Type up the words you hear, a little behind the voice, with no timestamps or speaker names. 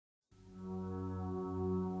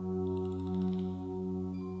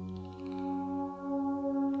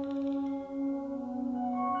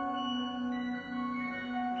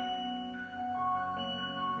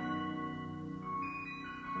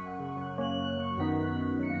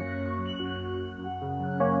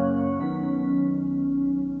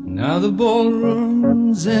Now the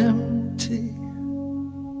ballroom's empty.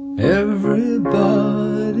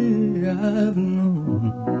 Everybody I've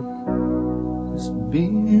known has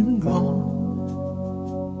been gone.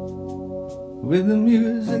 With the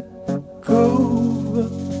music over,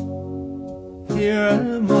 here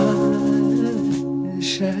am I, a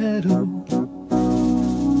shadow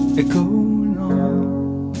echoing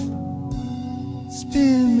on.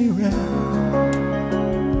 Spin me round,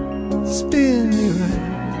 spin me round,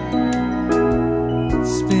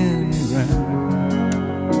 spin me round,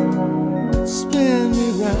 spin me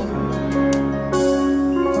round,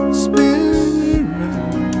 spin me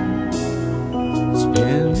round,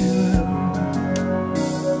 spin me round.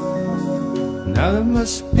 Now there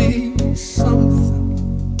must be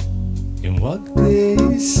something in what they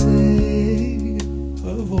say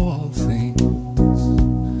of all things,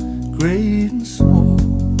 great and small.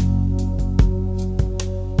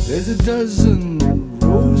 There's a dozen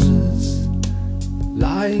roses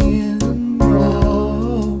lying,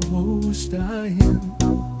 almost dying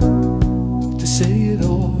to say it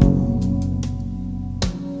all.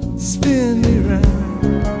 Spin me round,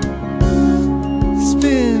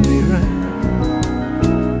 spin me round,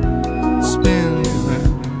 spin me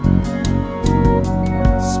round,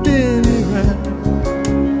 spin me round,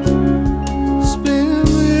 spin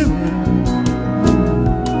me round,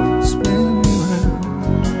 spin me round.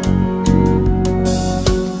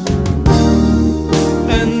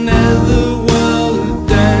 Another world of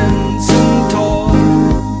dancing tall.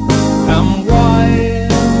 I'm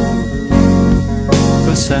wild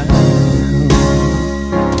for sound.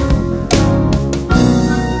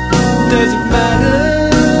 Doesn't matter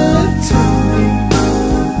to me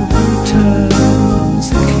who turns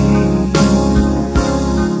the key.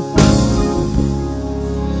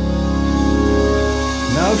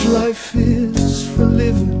 Now if life is for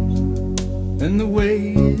living and the way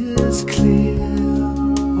is clear,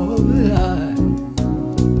 oh, but I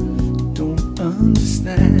don't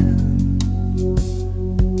understand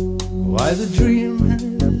why the dream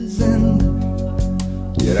has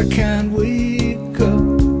ended, yet I can't wake up.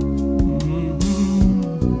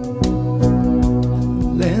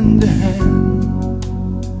 Lend a hand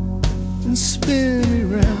and spin me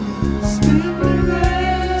round.